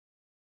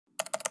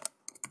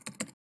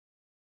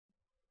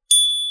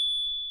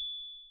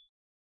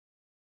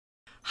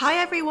Hi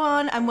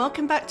everyone, and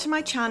welcome back to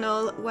my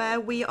channel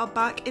where we are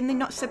back in the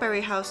Not So Berry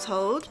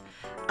household,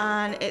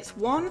 and it's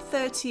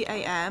 1:30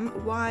 AM.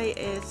 Why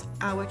is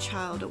our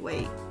child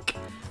awake?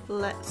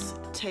 Let's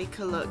take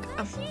a look.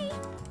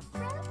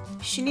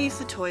 She needs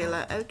the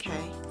toilet.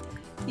 Okay,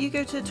 you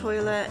go to the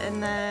toilet,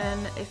 and then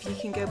if you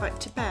can go back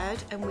to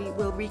bed and we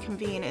will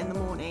reconvene in the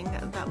morning,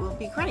 that will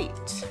be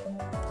great.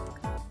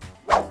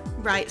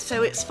 Right,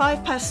 so it's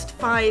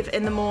 5:05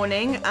 in the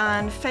morning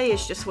and Faye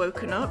has just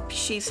woken up.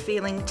 She's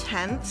feeling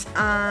tense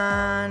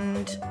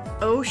and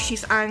oh,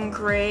 she's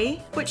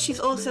angry, but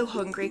she's also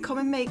hungry. Come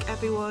and make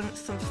everyone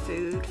some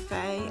food,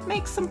 Faye.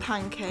 Make some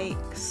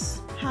pancakes.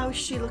 How's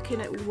she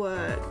looking at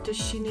work?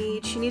 She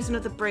needs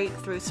another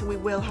breakthrough, so we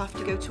will have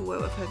to go to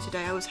work with her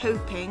today. I was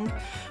hoping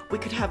we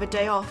could have a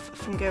day off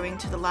from going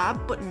to the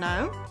lab, but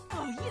no.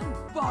 Oh,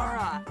 you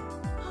Bara!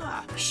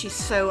 She's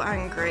so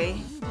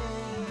angry.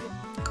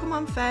 Come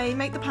on, Faye,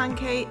 make the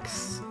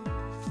pancakes.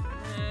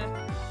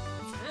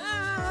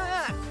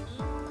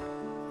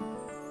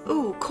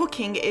 Ooh,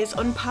 cooking is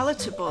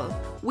unpalatable.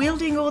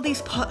 Wielding all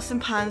these pots and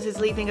pans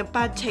is leaving a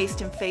bad taste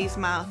in Faye's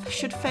mouth.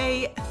 Should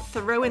Faye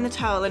throw in the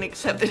towel and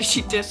accept that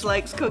she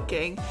dislikes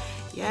cooking?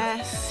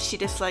 Yes, she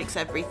dislikes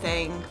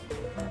everything.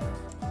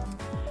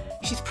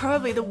 She's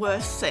probably the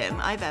worst sim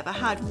I've ever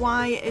had.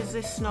 Why is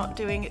this not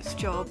doing its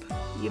job?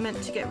 You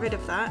meant to get rid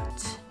of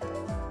that.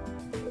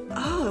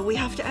 Oh, we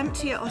have to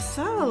empty it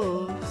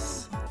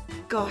ourselves.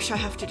 Gosh, I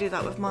have to do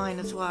that with mine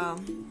as well.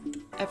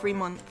 Every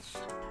month.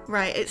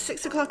 Right, it's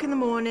 6 o'clock in the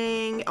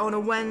morning on a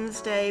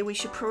Wednesday. We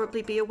should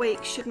probably be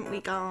awake, shouldn't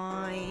we,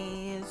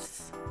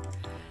 guys?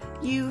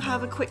 You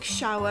have a quick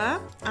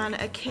shower, and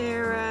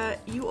Akira,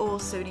 you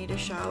also need a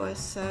shower,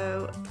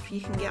 so if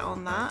you can get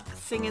on that,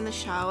 sing in the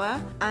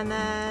shower. And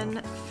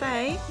then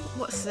Faye,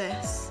 what's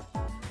this?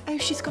 Oh,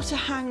 she's got a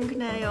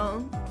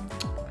hangnail.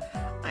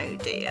 Oh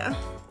dear.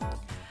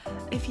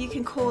 If you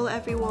can call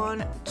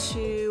everyone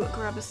to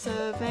grab a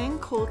serving,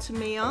 call to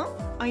meal.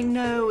 I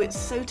know, it's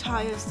so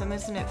tiresome,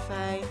 isn't it,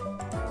 Faye?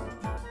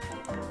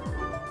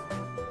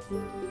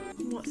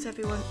 What's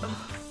everyone?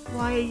 Oh,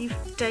 why are you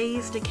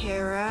dazed,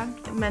 Akira?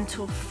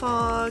 Mental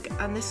fog,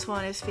 and this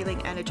one is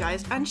feeling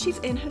energized, and she's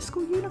in her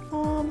school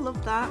uniform.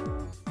 Love that.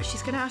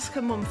 She's gonna ask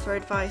her mum for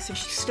advice, and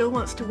she still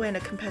wants to win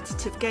a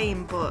competitive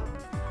game, but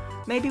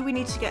maybe we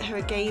need to get her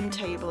a game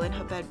table in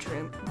her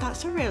bedroom.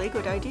 That's a really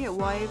good idea.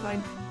 Why have I...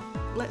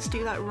 Let's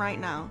do that right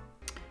now.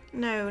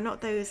 No,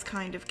 not those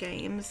kind of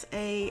games.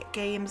 A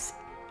games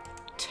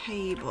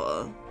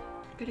table.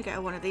 I'm gonna get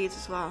her one of these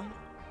as well.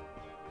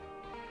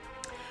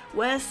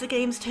 Where's the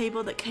games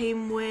table that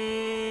came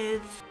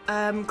with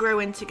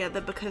Growing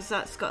Together? Because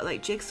that's got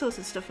like jigsaws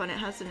and stuff on it,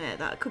 hasn't it?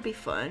 That could be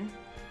fun.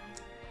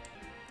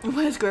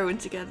 Where's Growing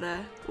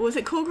Together? Was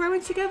it called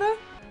Growing Together?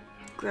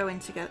 Growing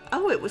Together.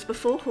 Oh, it was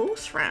before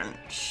Horse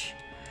Ranch.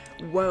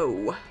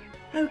 Whoa.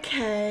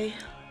 Okay.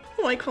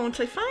 Why can't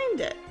I find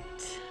it?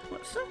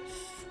 What's this?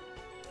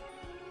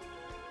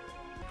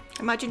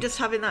 Imagine just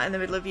having that in the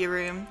middle of your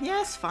room.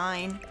 Yes,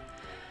 fine.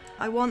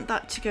 I want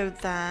that to go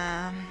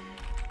there.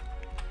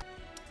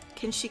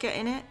 Can she get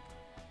in it?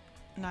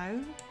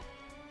 No.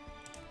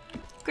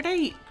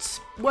 Great.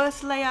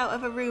 Worst layout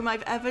of a room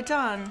I've ever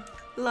done.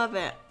 Love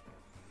it.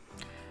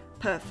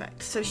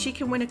 Perfect. So she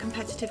can win a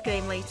competitive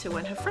game later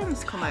when her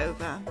friends come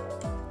over.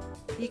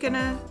 You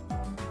gonna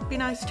be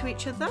nice to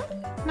each other?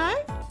 No?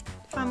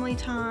 Family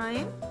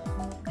time.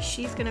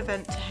 She's gonna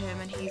vent to him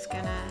and he's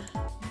gonna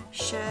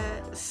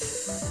share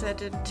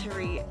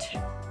sedentary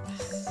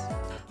tips.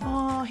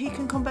 Oh, he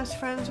can become best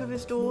friends with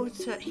his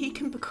daughter. He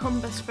can become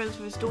best friends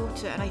with his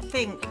daughter, and I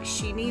think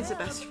she needs a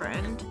best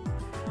friend.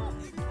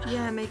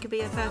 Yeah, make a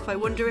BFF. I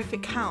wonder if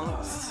it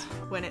counts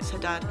when it's her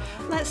dad.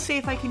 Let's see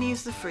if I can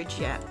use the fridge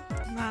yet.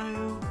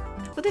 No.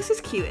 But this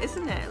is cute,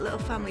 isn't it? Little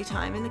family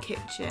time in the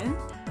kitchen.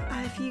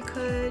 If you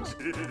could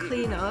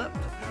clean up.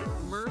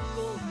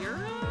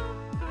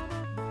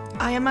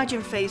 I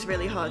imagine Faye's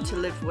really hard to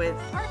live with.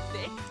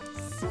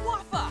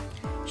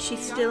 She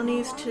still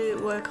needs to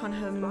work on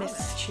her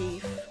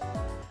mischief.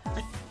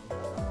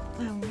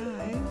 Oh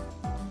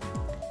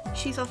no.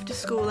 She's off to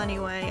school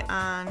anyway,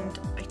 and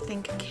I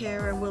think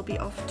Akira will be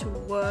off to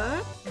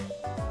work.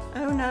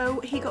 Oh no,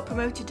 he got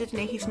promoted, didn't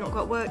he? He's not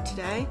got work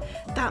today.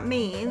 That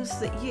means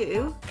that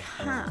you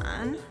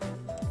can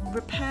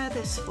repair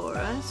this for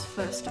us,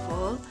 first of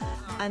all,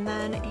 and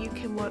then you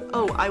can work.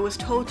 Oh, I was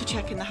told to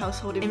check in the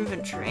household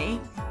inventory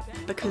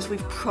because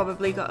we've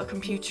probably got a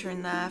computer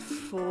in there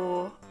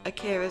for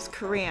Akira's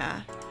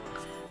career.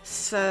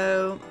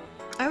 So,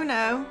 oh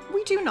no,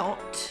 we do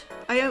not.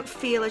 I don't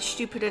feel as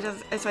stupid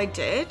as I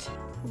did.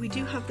 We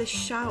do have this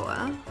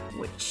shower,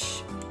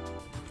 which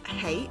I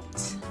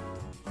hate.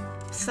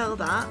 Sell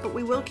that, but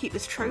we will keep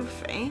this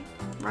trophy.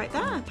 Right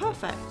there,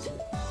 perfect.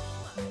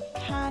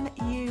 Can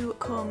you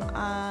come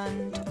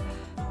and...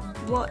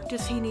 What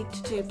does he need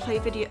to do? Play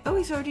video? Oh,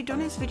 he's already done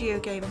his video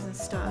games and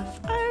stuff.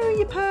 Oh,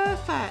 you're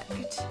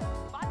perfect.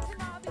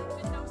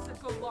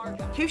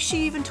 Who's she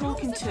even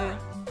talking to?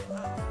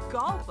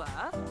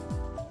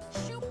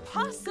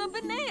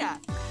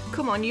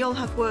 Come on, you'll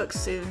have work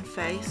soon,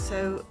 Faye,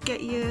 so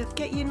get your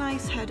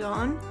nice head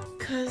on.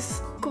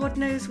 Because God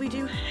knows we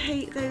do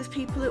hate those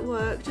people at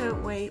work,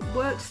 don't we?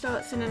 Work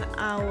starts in an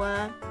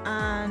hour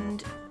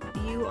and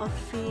you are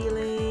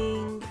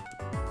feeling...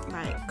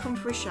 Right, come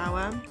for a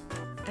shower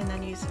and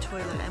then use the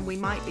toilet and we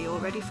might be all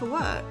ready for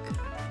work.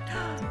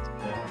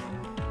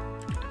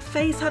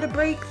 Faye's had a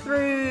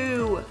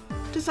breakthrough!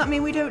 Does that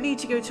mean we don't need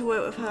to go to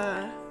work with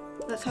her?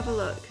 Let's have a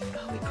look.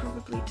 Oh, we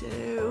probably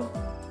do.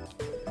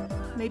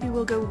 Maybe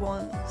we'll go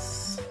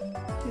once.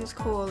 Who's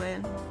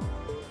calling?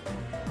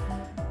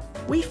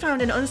 We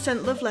found an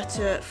unsent love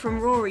letter from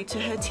Rory to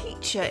her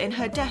teacher in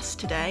her desk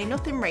today.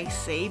 Nothing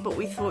racy, but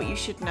we thought you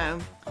should know.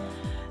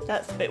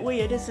 That's a bit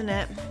weird, isn't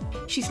it?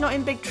 She's not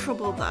in big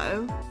trouble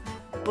though,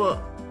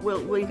 but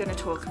we're going to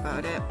talk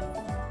about it.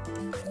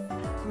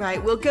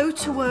 Right, we'll go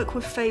to work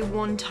with Faye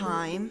one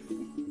time.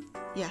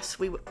 Yes,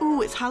 we will.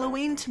 Ooh, it's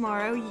Halloween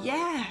tomorrow.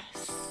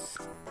 Yes.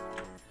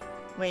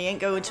 We ain't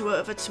going to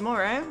work with her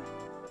tomorrow.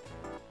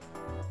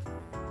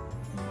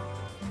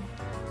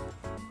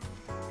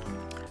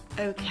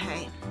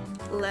 Okay,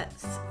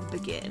 let's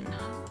begin.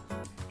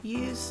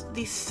 Use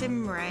the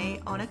sim ray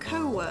on a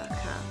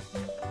co-worker.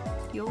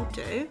 You'll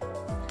do.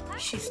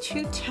 She's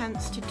too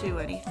tense to do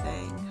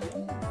anything.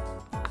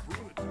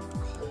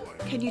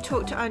 Can you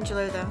talk to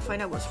Angelo then,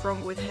 find out what's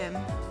wrong with him?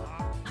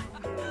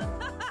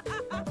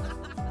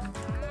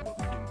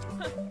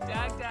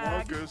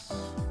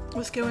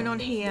 What's going on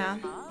here?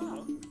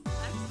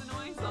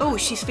 Oh,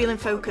 she's feeling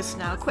focused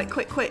now. Quick,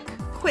 quick, quick.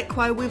 Quick,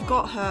 while we've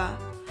got her.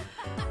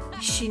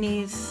 She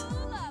needs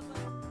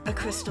a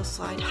crystal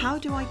slide. How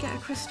do I get a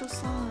crystal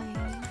slide?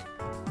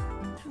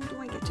 How do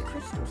I get a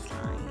crystal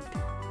slide?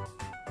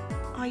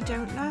 I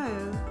don't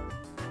know.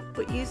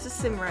 But use the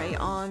sim ray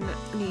on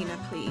Nina,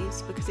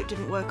 please, because it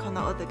didn't work on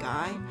that other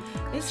guy.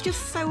 It's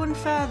just so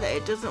unfair that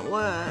it doesn't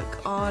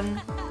work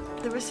on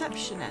the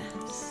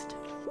receptionist.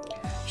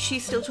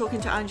 She's still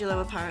talking to Angelo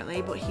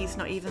apparently, but he's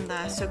not even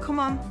there. So come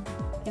on,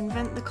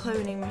 invent the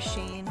cloning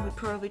machine. We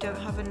probably don't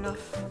have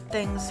enough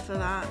things for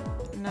that.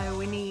 No,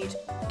 we need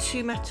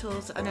 2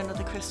 metals and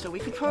another crystal. We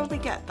could probably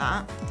get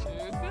that.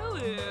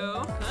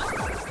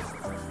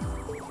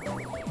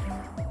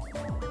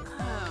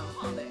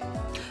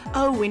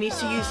 Oh, we need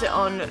to use it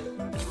on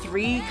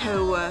 3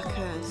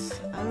 co-workers.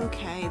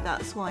 Okay,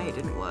 that's why it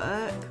didn't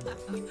work.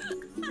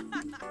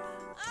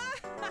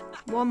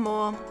 One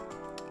more.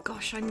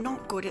 Gosh, I'm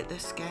not good at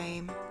this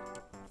game.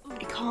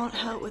 I can't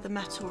help with the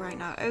metal right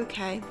now.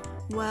 Okay,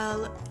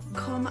 well,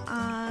 come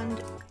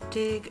and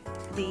dig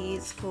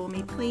these for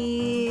me,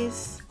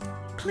 please.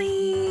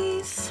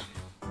 Please.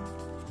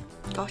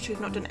 Gosh,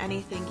 we've not done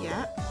anything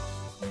yet.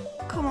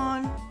 Come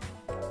on.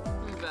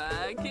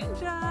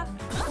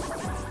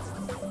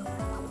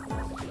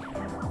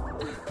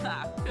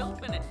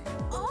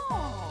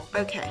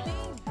 Okay,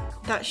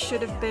 that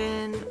should have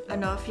been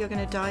enough. You're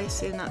gonna die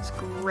soon, that's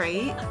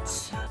great.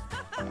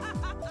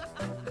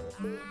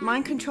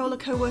 Mind control a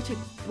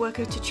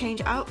co-worker to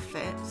change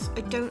outfits.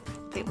 I don't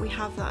think we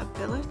have that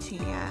ability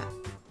yet.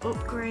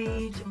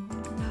 Upgrade,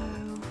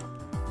 no.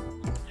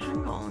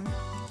 Hang on.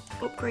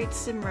 Upgrade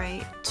sim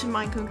ray to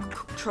mind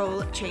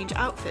control change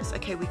outfits.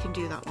 Okay, we can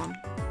do that one.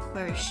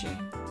 Where is she?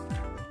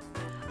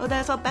 Oh,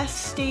 there's our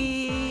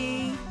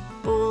bestie,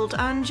 Bald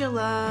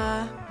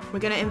Angela. We're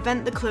gonna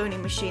invent the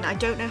cloning machine. I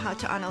don't know how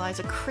to analyze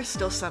a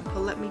crystal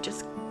sample. Let me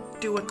just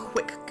do a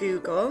quick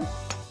Google.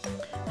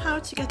 How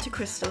to get a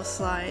crystal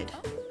slide.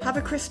 Have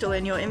a crystal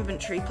in your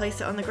inventory, place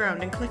it on the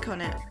ground and click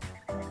on it.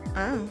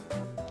 Oh,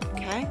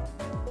 okay.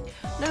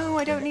 No,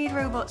 I don't need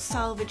robot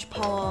salvage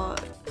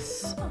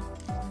parts.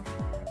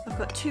 I've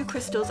got 2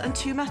 crystals and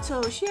 2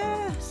 metals,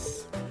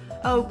 yes!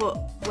 Oh, but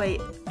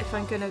wait, if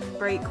I'm gonna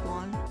break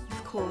one,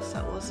 of course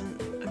that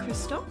wasn't a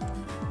crystal.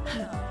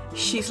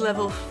 She's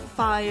level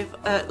 4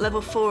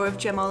 of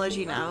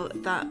gemology now,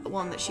 that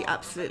one that she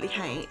absolutely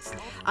hates.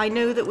 I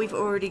know that we've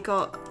already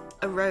got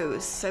a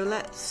rose, so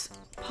let's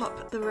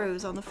pop the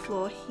rose on the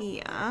floor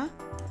here.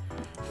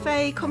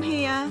 Faye, come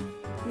here.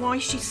 Why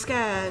is she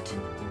scared?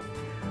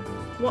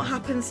 What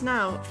happens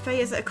now?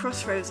 Faye is at a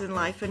crossroads in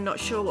life and not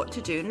sure what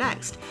to do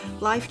next.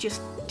 Life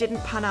just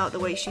didn't pan out the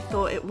way she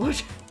thought it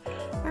would.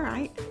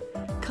 Alright.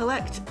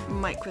 Collect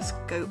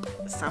microscope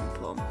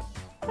sample.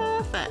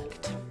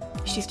 Perfect.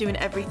 She's doing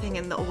everything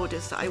in the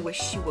orders that I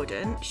wish she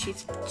wouldn't.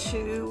 She's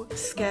too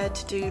scared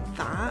to do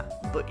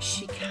that, but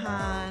she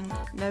can.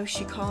 No,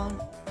 she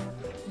can't.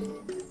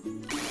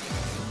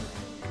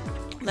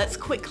 Let's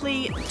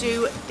quickly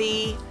do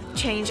the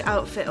change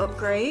outfit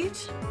upgrade.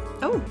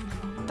 Oh,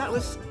 that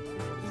was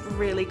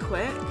really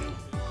quick.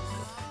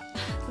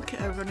 Look at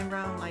her running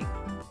around like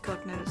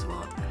God knows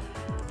what.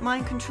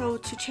 Mind control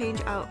to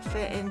change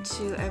outfit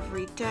into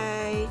every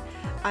day,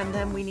 and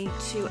then we need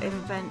to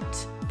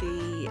invent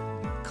the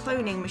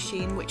cloning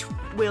machine, which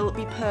will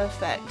be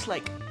perfect.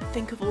 Like,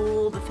 think of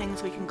all the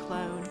things we can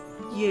clone.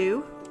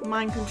 You,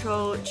 mind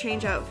control,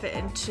 change outfit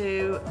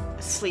into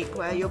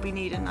sleepwear. You'll be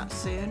needing that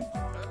soon.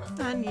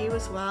 And you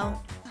as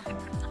well.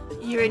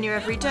 You're in your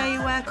everyday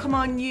wear. Come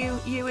on, you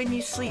in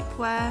your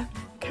sleepwear.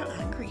 Look how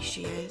angry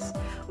she is.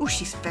 Oh,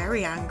 she's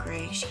very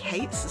angry. She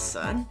hates the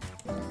sun.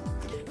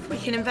 We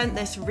can invent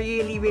this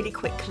really, really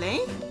quickly.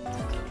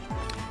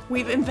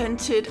 We've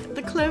invented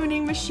the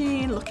cloning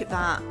machine. Look at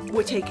that.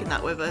 We're taking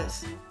that with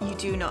us. You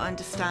do not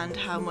understand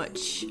how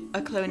much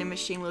a cloning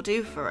machine will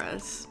do for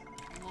us.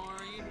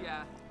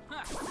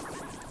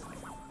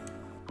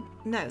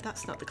 No,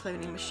 that's not the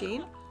cloning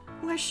machine.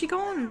 Where's she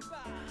gone?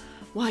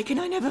 Why can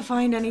I never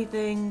find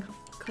anything?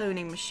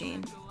 Cloning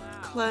machine.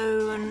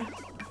 Clone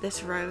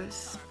this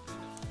rose.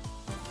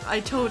 I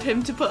told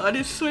him to put on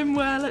his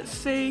swimwear. Let's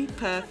see.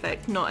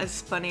 Perfect. Not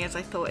as funny as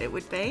I thought it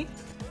would be.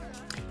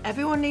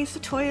 Everyone needs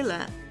the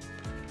toilet.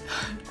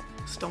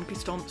 Stompy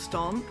stomp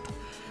stomp.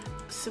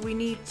 So we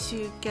need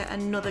to get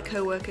another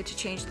co-worker to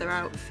change their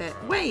outfit.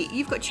 Wait,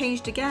 you've got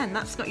changed again.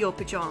 That's not your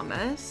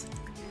pajamas.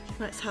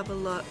 Let's have a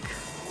look.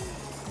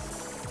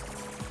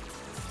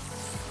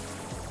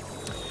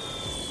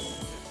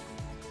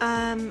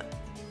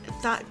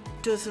 That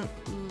doesn't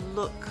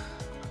look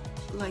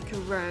like a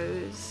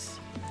rose.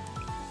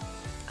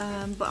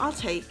 But I'll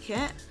take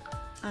it.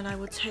 And I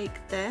will take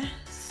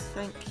this.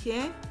 Thank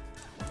you.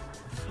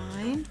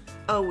 Fine.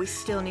 Oh, we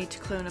still need to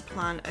clone a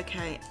plant.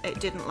 Okay, it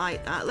didn't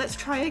like that. Let's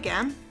try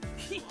again.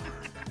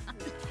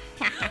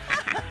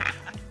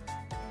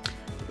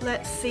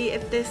 Let's see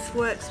if this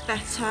works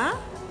better.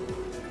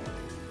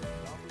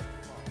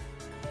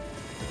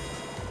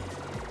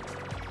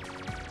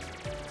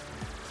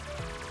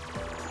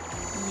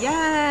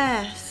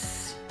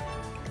 Yes!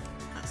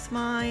 That's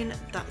mine,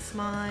 that's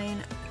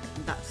mine,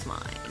 that's mine.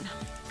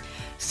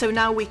 So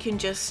now we can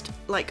just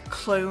like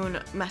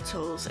clone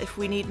metals. If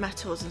we need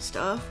metals and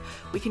stuff,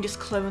 we can just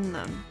clone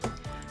them.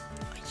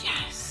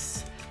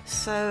 Yes!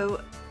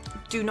 So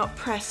do not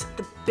press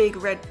the big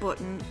red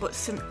button, but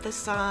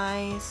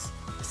synthesize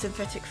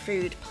synthetic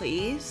food,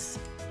 please.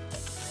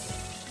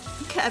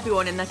 Look at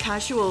everyone in their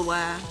casual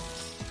wear.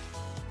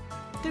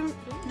 No.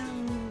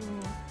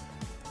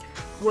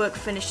 Work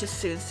finishes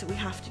soon, so we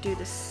have to do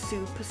this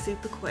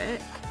super quick.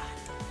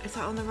 Is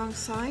that on the wrong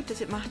side? Does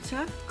it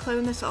matter?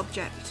 Clone this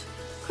object.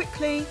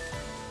 Quickly.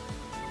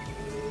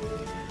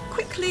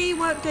 Quickly,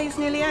 workday's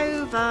nearly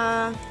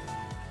over.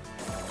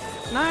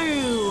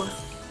 No.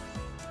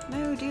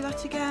 No, do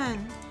that again.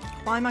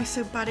 Why am I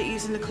so bad at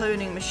using the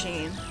cloning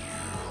machine?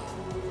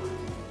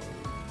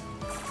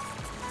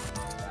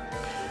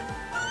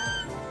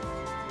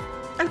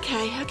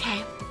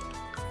 Okay.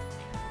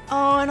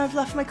 Oh, and I've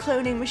left my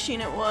cloning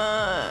machine at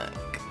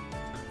work.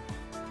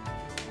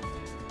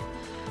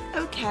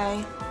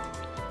 Okay.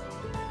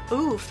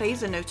 Ooh,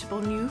 Faye's a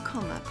notable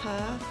newcomer.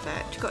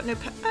 Perfect. Got no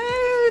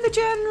oh, the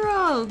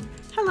general.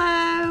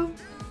 Hello.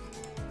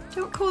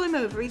 Don't call him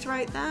over. He's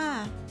right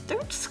there.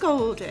 Don't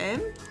scold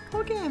him.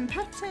 Hug him.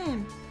 Pet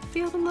him.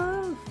 Feel the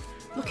love.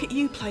 Look at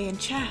you playing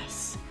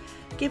chess.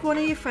 Give one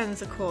of your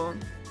friends a call.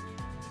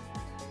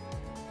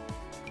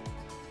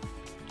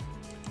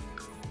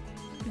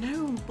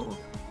 No,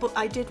 but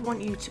I did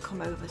want you to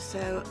come over,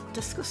 so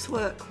discuss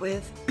work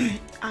with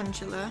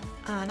Angela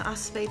and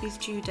ask the baby's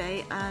due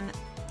date and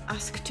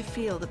ask to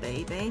feel the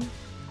baby.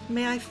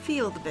 May I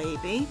feel the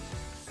baby?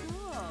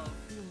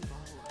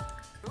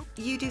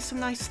 You do some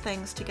nice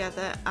things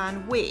together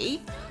and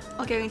we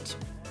are going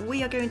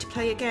to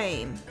play a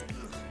game.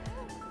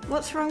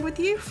 What's wrong with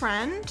you,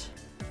 friend?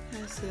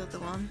 There's the other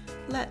one.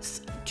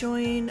 Let's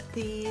join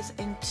these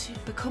into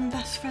become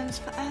best friends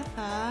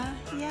forever.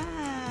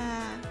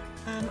 Yeah.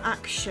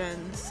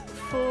 Actions.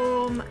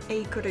 Form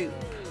a group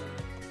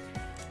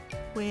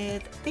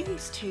with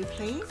these two,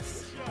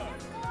 please.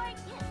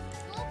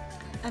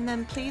 And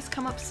then please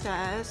come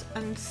upstairs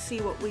and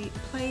see what we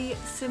play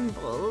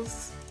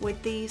symbols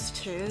with these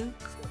two.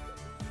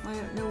 I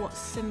don't know what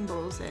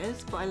symbols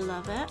is, but I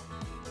love it.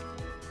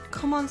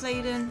 Come on,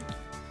 Zayden.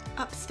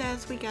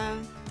 Upstairs we go.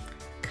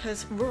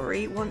 Because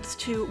Rory wants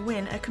to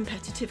win a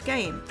competitive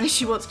game and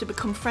she wants to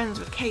become friends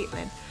with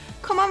Caitlin.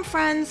 Come on,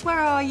 friends, where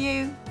are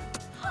you?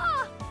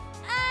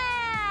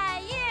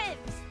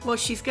 Well,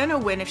 she's gonna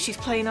win if she's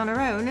playing on her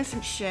own,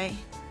 isn't she?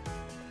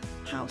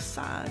 How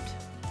sad.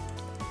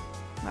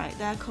 Right,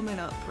 they're coming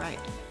up. Right,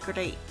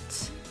 great.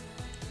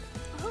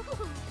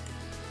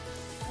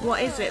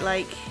 What is it,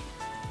 like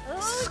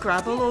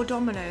Scrabble or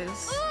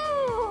dominoes?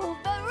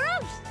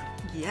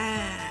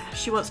 Yeah,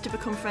 she wants to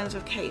become friends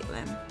with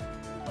Caitlin.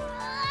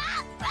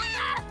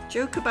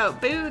 Joke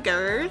about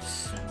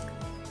boogers.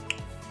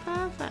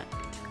 Perfect.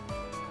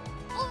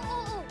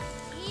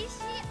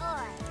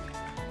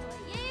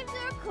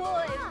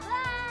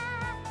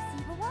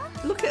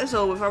 Look at us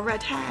all with our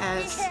red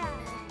hairs.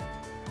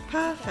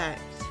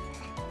 Perfect.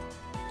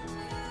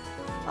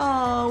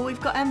 Oh, we've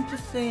got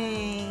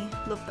empathy.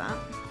 Love that.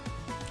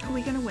 Are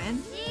we gonna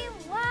win?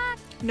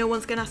 No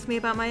one's gonna ask me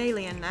about my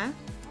alien now.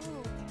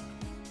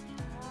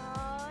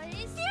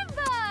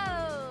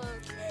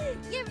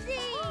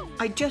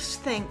 I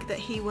just think that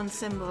he won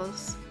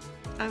symbols.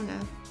 Oh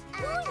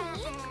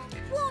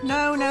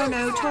no.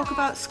 No. Talk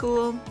about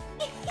school.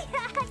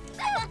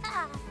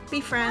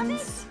 Be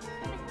friends.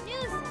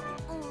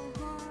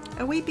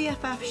 Are we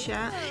BFFs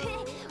yet?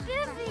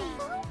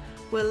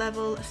 We're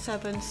level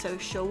 7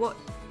 social. What?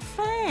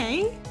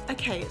 Faye?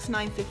 Okay, it's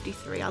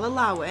 9:53. I'll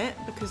allow it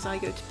because I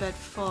go to bed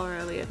far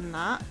earlier than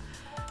that.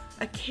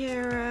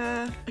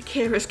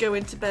 Akira's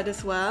going to bed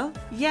as well.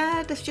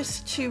 Yeah, there's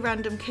just 2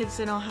 random kids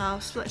in our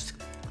house. Let's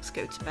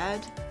go to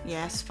bed.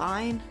 Yes,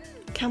 fine.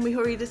 Can we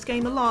hurry this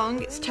game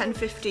along? It's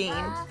 10:15.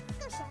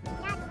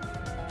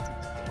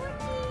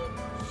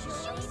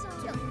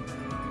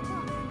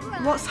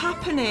 What's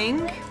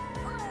happening?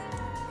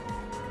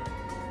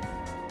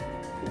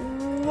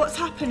 What's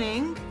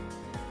happening?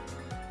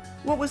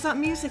 What was that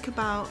music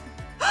about?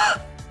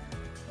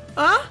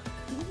 Huh?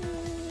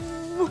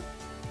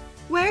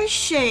 Where is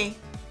she?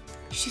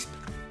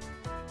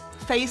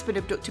 Faye's been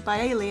abducted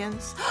by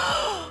aliens.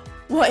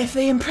 What if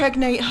they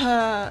impregnate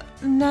her?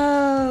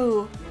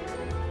 No.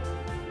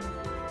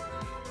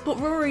 But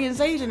Rory and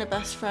Zayden are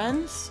best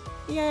friends.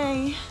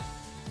 Yay.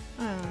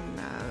 Oh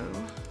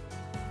no.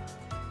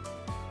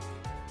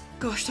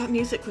 Gosh, that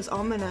music was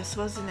ominous,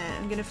 wasn't it?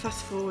 I'm gonna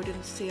fast forward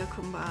and see her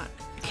come back.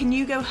 Can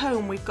you go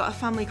home? We've got a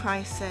family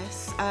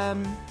crisis.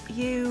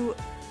 You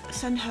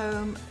send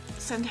home.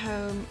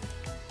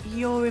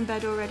 You're in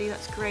bed already,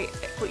 that's great,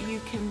 but you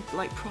can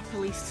like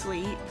properly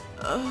sleep.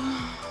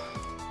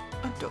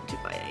 Abducted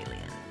by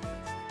alien.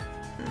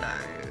 No.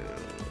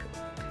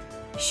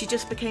 She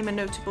just became a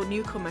notable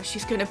newcomer.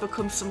 She's gonna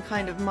become some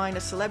kind of minor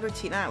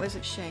celebrity now,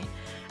 isn't she?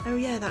 Oh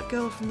yeah, that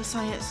girl from the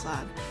science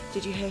lab.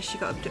 Did you hear she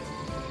got abducted?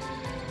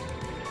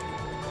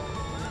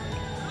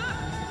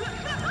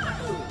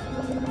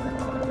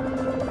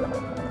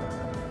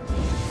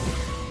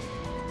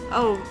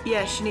 Oh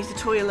yeah, she needs a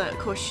toilet, of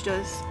course she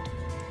does.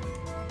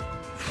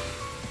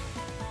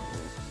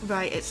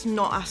 Right, it's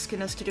not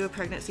asking us to do a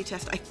pregnancy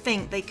test. I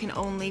think they can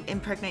only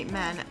impregnate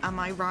men. Am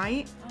I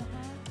right?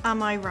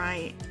 Am I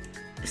right?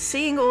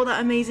 Seeing all that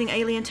amazing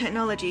alien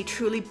technology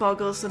truly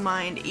boggles the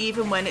mind,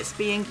 even when it's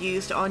being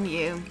used on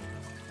you.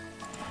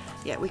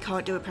 Yeah, we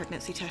can't do a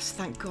pregnancy test,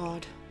 thank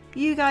God.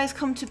 You guys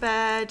come to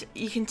bed.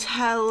 You can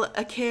tell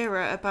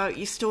Akira about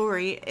your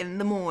story in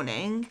the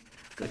morning.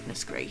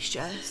 Goodness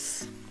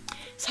gracious.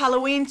 It's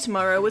Halloween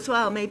tomorrow as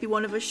well. Maybe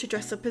one of us should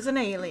dress up as an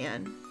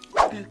alien.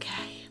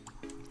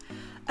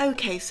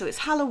 Okay, so it's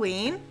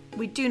Halloween.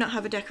 We do not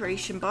have a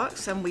decoration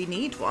box and we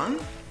need one.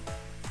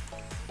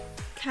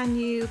 Can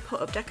you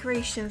put up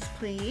decorations,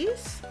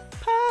 please?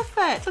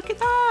 Perfect, look at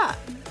that.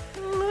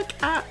 Look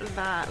at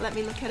that. Let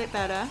me look at it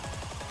better.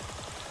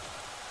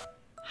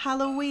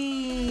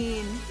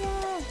 Halloween,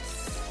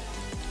 yes.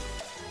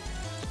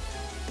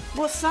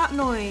 What's that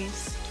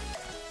noise?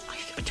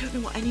 I don't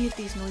know what any of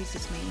these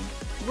noises mean.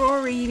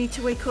 Rory, you need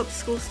to wake up.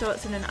 School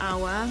starts in an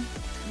hour.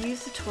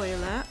 Use the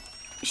toilet.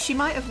 She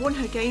might have won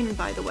her game,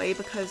 by the way,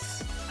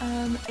 because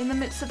in the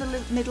midst of a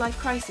midlife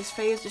crisis,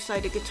 Faye has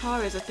decided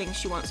guitar is a thing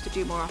she wants to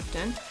do more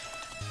often.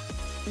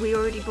 We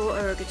already bought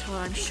her a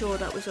guitar. I'm sure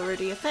that was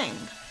already a thing.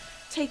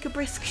 Take a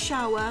brisk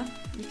shower.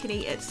 You can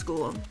eat at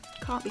school.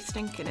 Can't be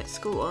stinking at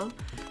school.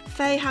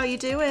 Faye, how you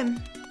doing?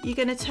 You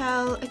gonna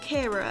tell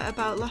Akira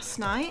about last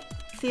night?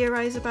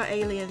 Theorise about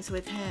aliens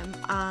with him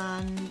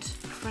and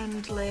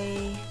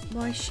friendly.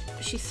 Why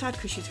she's sad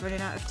because she's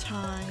running out of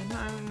time.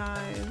 Oh no.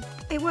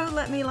 It won't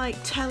let me like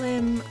tell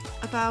him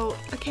about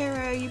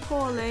Akira, are you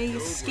poorly?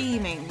 You're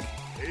steaming.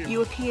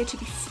 You appear to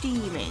be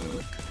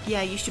steaming.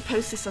 Yeah, you should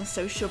post this on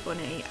Social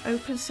Bunny.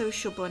 Open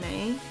Social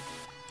Bunny.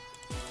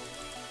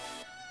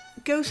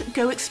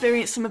 Go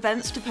experience some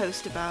events to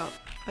post about.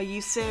 Are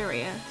you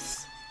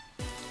serious?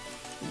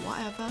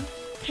 Whatever.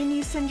 Can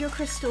you send your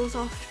crystals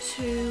off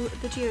to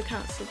the Geo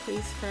Council,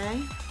 please, Faye?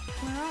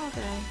 Where are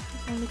they?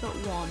 I've only got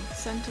one.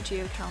 Send to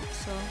Geo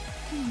Council.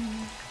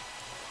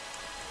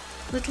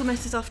 Little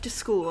Miss is off to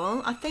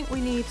school. I think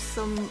we need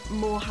some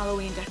more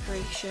Halloween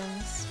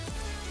decorations.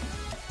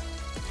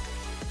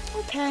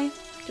 Okay.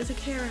 Does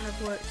Akira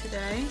have work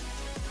today?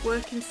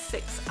 Work in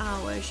 6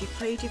 hours. You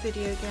played your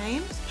video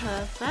games.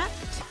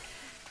 Perfect.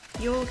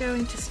 You're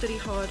going to study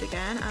hard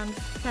again. And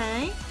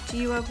Faye, do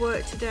you have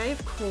work today?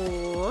 Of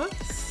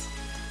course.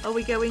 Are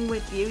we going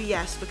with you?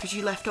 Yes, because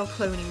you left our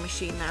cloning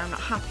machine there. I'm not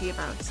happy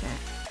about it.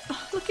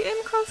 Oh, look at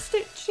him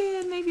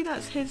cross-stitching. Maybe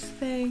that's his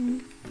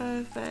thing.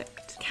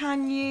 Perfect.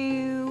 Can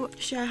you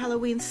share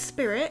Halloween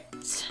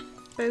spirit?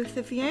 Both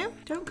of you?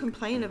 Don't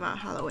complain about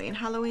Halloween.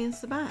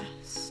 Halloween's the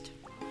best.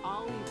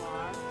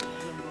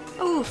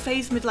 Oh,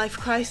 Faye's midlife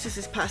crisis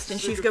is past and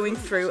she's going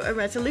through a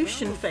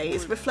resolution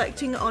phase,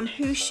 reflecting on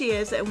who she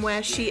is and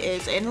where she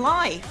is in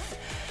life.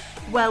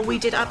 Well, we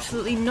did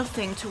absolutely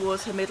nothing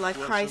towards her midlife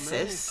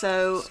crisis,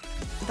 so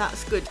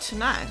that's good to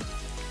know.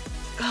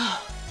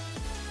 Oh.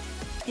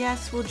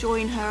 Yes, we'll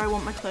join her. I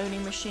want my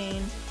cloning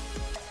machine.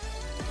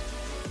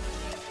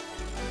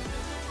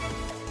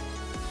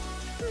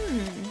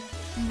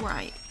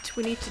 Right,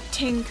 we need to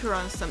tinker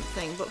on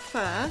something, but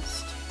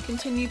first,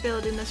 continue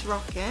building this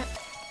rocket.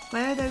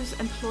 Where are those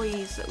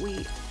employees that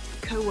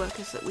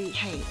co-workers that we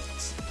hate?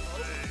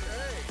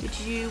 Did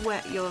you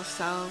wet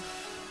yourself?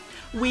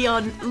 We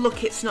are,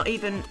 look, it's not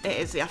even, it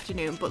is the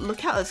afternoon, but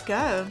look at us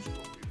go.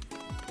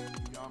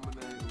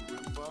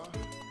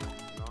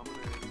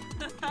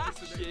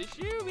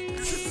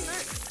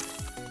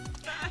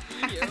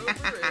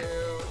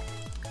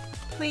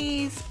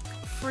 Please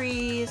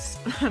freeze.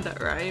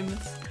 That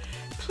rhymes.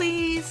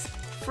 Please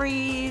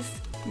freeze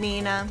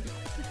Nina.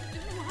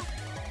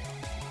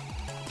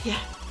 Yeah.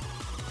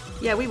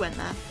 Yeah, we went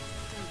there.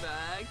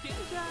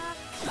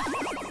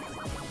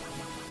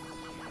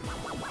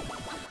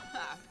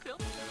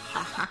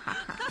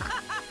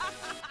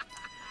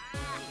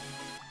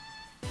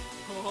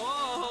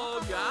 Oh,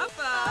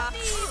 Gaffa!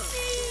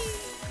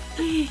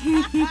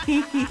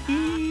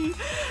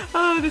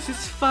 Oh, this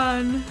is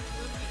fun.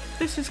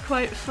 This is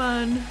quite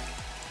fun.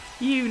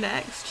 You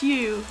next.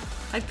 You.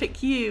 I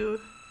pick you.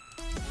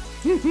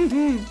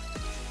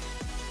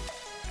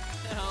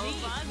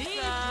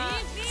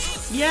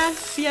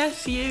 Yes,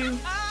 yes, you.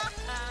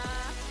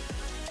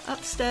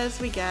 Upstairs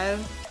we go.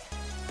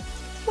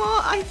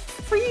 What? I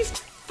freezed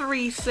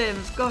 3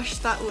 Sims. Gosh,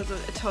 that was a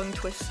tongue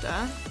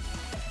twister.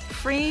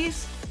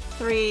 Freeze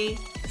 3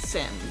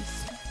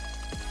 Sims.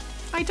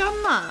 I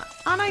done that.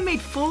 And I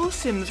made 4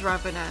 Sims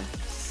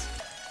ravenous.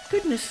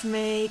 Goodness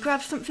me.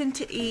 Grab something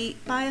to eat.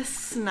 Buy a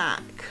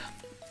snack.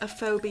 A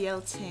faux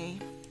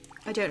BLT.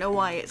 I don't know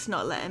why it's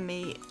not letting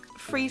me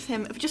freeze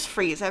him. Just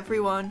freeze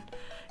everyone.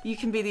 You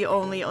can be the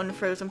only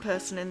unfrozen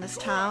person in this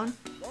town.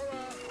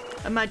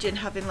 Imagine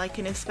having like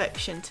an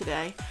inspection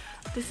today.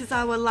 This is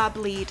our lab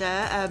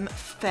leader,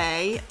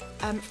 Faye.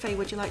 Faye,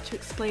 would you like to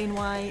explain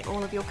why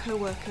all of your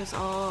co-workers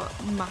are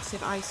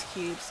massive ice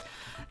cubes?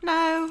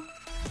 No,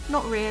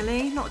 not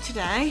really, not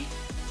today.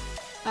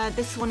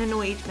 This one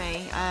annoyed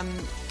me.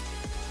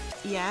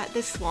 Yeah,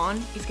 this one,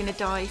 he's gonna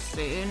die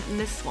soon. And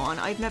this one,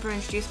 I've never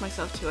introduced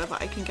myself to her,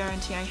 but I can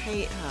guarantee I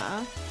hate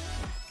her.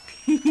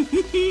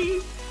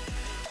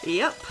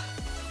 Yep,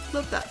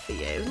 love that for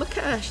you. Look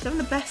at her, she's having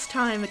the best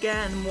time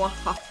again.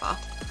 Mwahaha.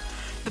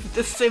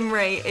 The sim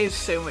rate is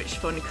so much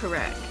fun,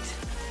 correct?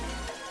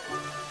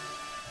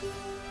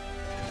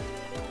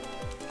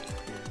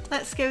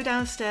 Let's go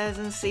downstairs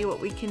and see what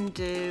we can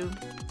do.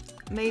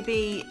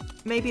 Maybe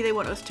they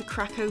want us to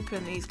crack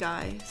open these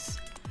guys.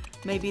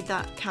 Maybe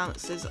that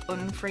counts as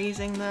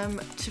unfreezing them.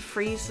 To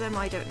freeze them,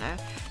 I don't know.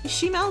 Is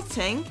she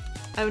melting?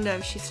 Oh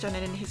no, she's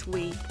standing in his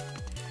wee.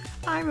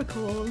 I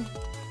recall.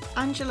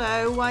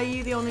 Angelo, why are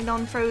you the only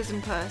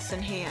non-frozen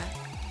person here?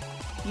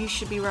 You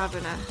should be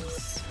ravenous.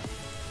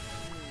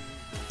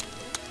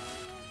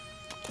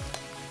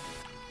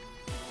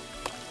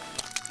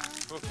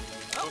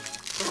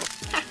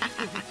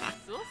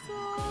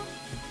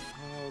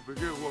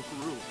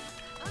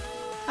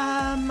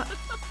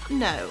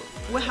 No,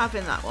 we're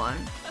having that one.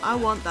 I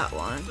want that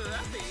one.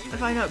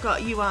 Have I not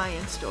got UI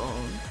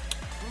installed?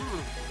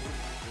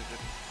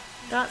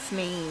 That's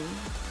mean.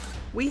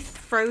 We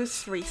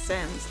froze 3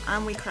 Sims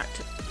and we cracked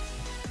it.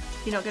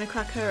 You're not going to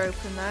crack her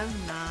open though?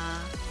 Nah.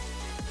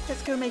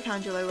 Let's go make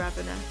Angelo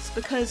ravenous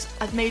because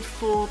I've made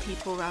 4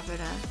 people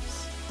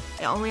ravenous.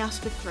 It only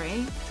asked for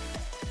 3.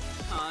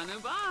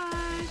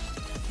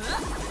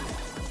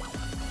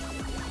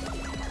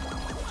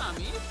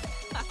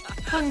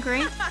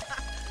 Hungry?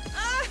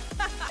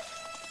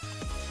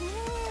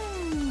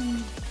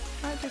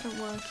 That didn't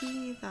work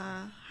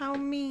either. How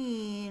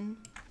mean.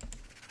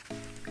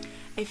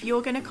 If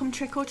you're gonna come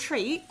trick or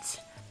treat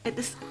at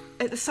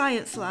the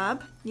science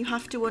lab, you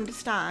have to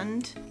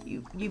understand.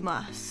 You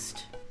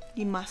must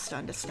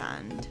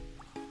understand.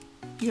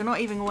 You're not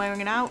even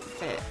wearing an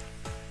outfit.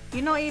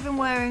 You're not even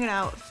wearing an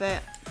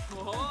outfit.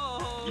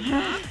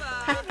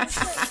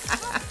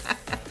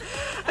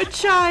 A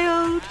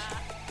child.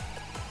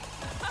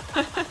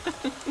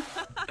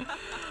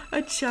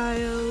 A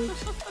child.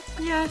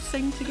 Yeah,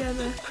 sing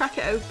together. Crack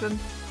it open.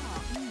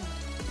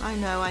 I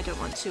know, I don't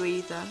want to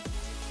either.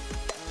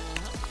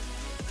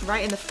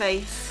 Right in the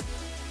face.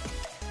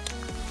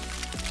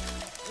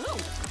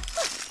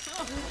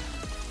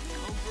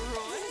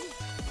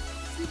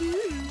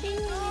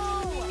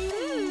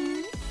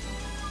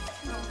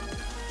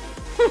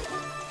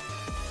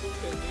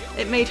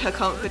 It made her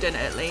confident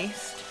at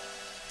least.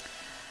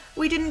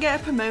 We didn't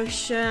get a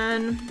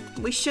promotion.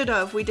 We should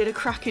have. We did a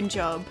cracking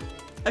job.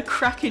 A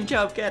cracking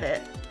job, get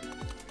it?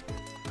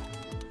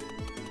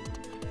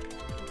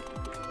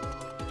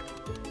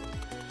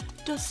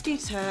 Dusty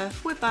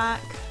turf, we're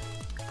back.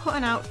 Put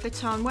an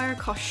outfit on, wear a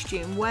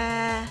costume,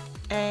 wear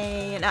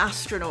an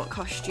astronaut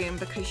costume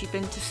because you've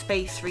been to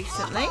space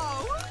recently.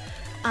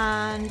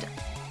 And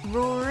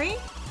Rory,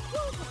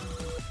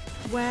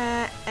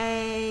 wear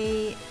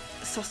a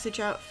sausage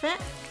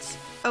outfit.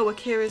 Oh,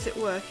 Akira's at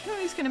work. Oh,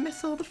 he's gonna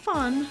miss all the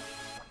fun.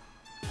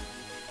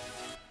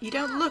 You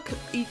don't look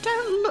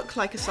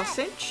like a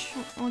sausage.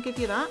 I'll give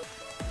you that.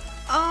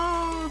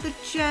 Oh, the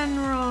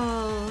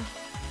general.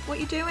 What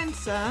you doing,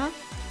 sir?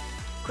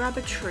 Grab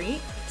a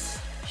treat.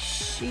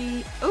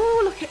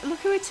 Oh, look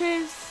who it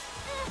is.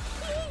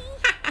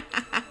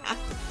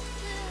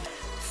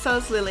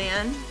 So's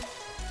Lillian.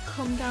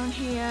 Come down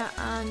here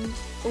and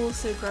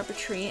also grab a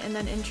treat and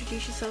then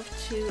introduce yourself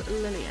to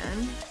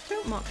Lillian.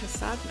 Don't mock her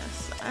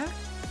sadness, though.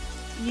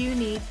 You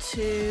need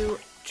to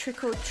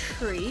trick or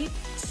treat.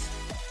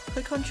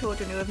 Click on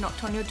children who have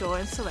knocked on your door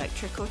and select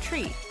trick or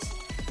treat.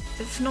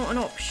 It's not an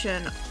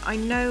option. I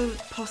know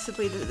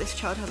possibly that this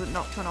child hasn't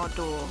knocked on our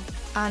door.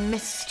 And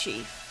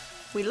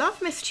mischief. We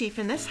love mischief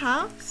in this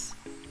house.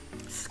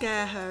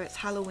 Scare her, it's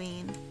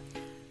Halloween.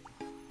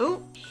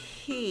 Oh,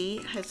 he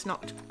has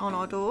knocked on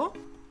our door.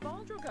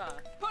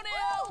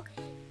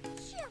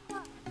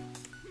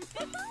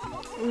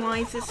 Why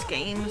is this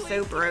game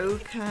so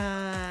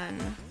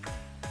broken?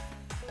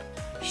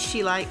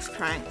 She likes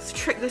pranks.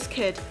 Trick this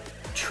kid.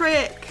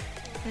 Trick!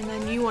 And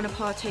then you want to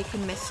partake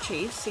in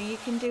mischief, so you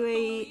can do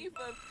a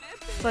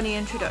funny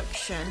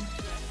introduction.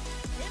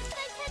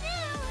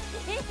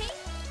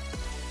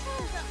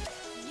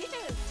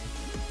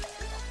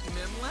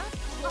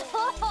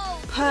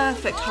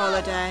 Perfect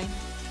holiday.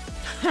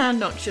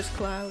 Not just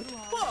Cloud.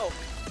 Whoa!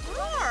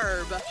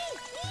 Barb!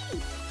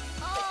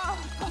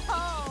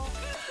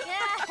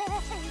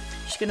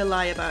 She's gonna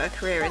lie about her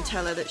career and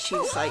tell her that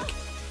she's like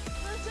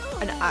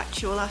an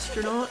actual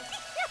astronaut.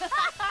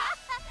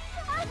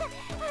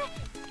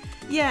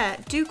 Yeah,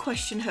 do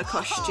question her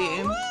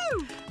costume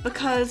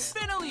because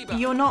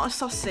you're not a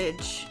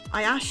sausage.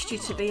 I asked you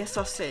to be a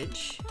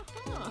sausage.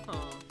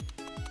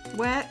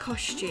 Wear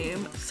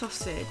costume,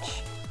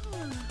 sausage.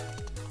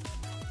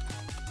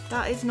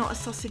 That is not a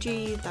sausage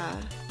either.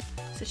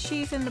 So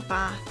she's in the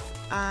bath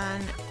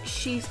and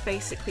she's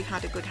basically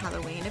had a good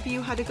Halloween. Have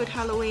you had a good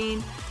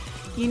Halloween?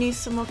 You need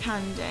some more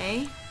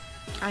candy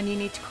and you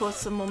need to cause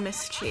some more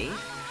mischief.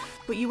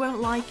 But you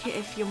won't like it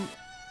if you're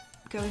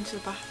going to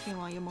the bathroom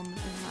while your mum's in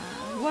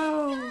there.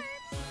 Whoa!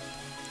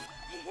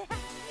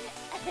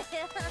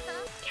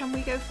 Can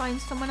we go find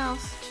someone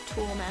else to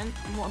torment?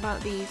 And what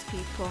about these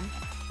people?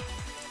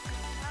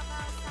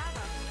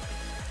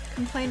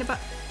 Complain about...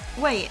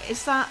 Wait,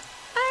 is that...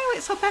 Oh,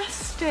 it's our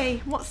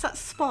bestie. What's that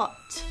spot?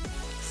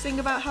 Sing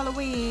about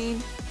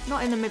Halloween.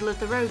 Not in the middle of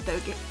the road though,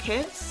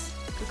 kids.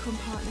 Become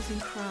partners in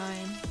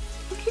crime.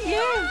 Look at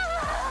you.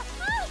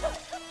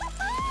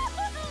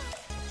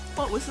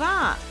 What was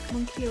that?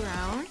 Monkey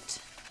around.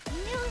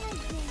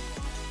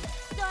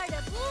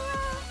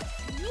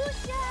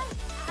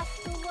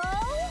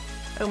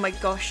 Oh my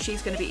gosh,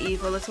 she's going to be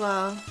evil as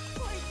well.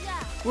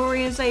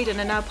 Rory and Zayden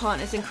are now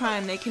partners in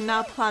crime. They can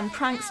now plan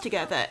pranks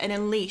together and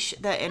unleash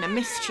their inner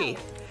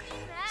mischief.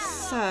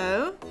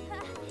 So,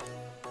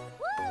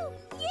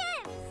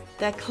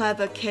 they're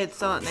clever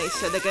kids, aren't they?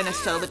 So they're going to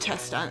steal the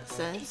test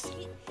answers.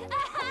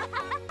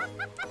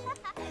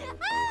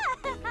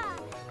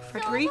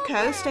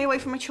 Frederico, stay away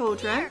from my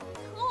children.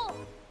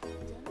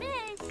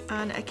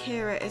 And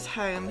Akira is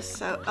home,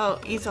 so... Oh,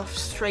 he's off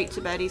straight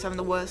to bed. He's having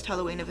the worst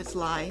Halloween of his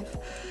life.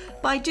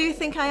 But I do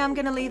think I am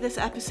going to leave this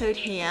episode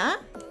here.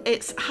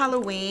 It's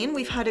Halloween.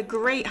 We've had a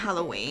great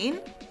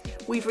Halloween.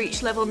 We've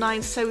reached level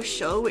 9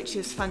 social, which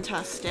is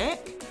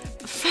fantastic.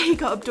 Faye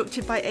got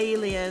abducted by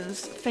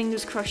aliens.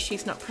 Fingers crossed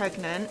she's not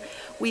pregnant.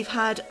 We've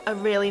had a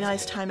really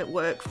nice time at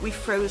work. We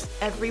froze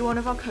every one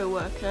of our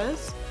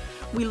co-workers.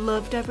 We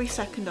loved every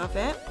second of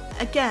it.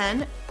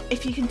 Again,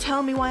 if you can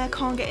tell me why I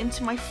can't get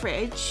into my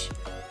fridge,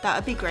 that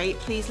would be great.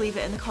 Please leave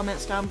it in the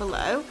comments down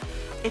below.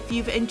 If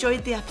you've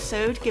enjoyed the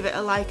episode, give it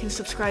a like and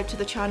subscribe to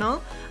the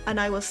channel. And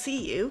I will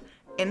see you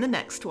in the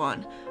next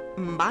one.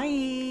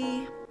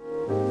 Bye!